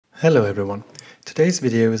Hello everyone. Today's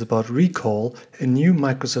video is about Recall, a new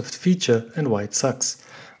Microsoft feature, and why it sucks.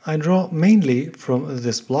 I draw mainly from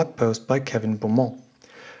this blog post by Kevin Beaumont.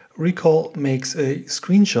 Recall makes a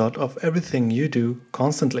screenshot of everything you do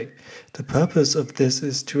constantly. The purpose of this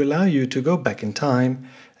is to allow you to go back in time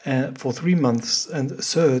for 3 months and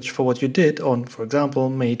search for what you did on, for example,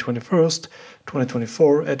 May 21st,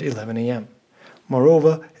 2024 at 11 a.m.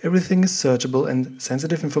 Moreover, everything is searchable and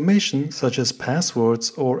sensitive information such as passwords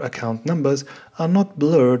or account numbers are not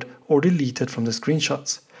blurred or deleted from the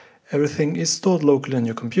screenshots. Everything is stored locally on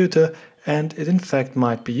your computer, and it in fact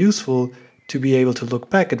might be useful to be able to look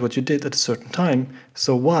back at what you did at a certain time.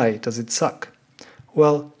 So why does it suck?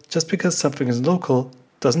 Well, just because something is local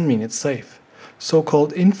doesn't mean it's safe.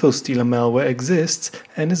 So-called info stealer malware exists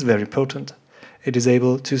and is very potent. It is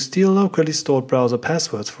able to steal locally stored browser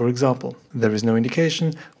passwords, for example. There is no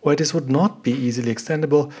indication why this would not be easily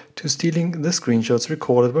extendable to stealing the screenshots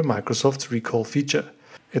recorded by Microsoft's Recall feature.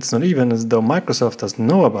 It's not even as though Microsoft doesn't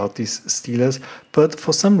know about these stealers, but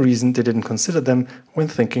for some reason they didn't consider them when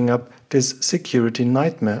thinking up this security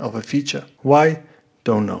nightmare of a feature. Why?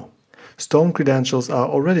 Don't know. Stolen credentials are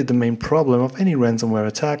already the main problem of any ransomware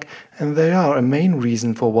attack, and they are a main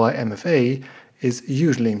reason for why MFA is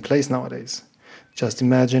usually in place nowadays. Just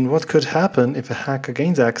imagine what could happen if a hacker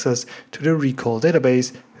gains access to the Recall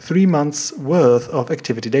database, 3 months worth of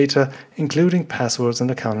activity data, including passwords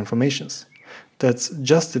and account informations. That's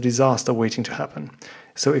just a disaster waiting to happen.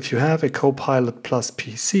 So if you have a Copilot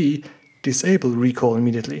PC, disable Recall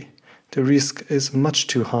immediately. The risk is much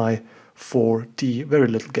too high for the very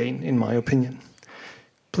little gain, in my opinion.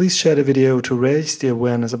 Please share the video to raise the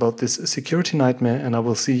awareness about this security nightmare, and I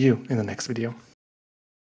will see you in the next video.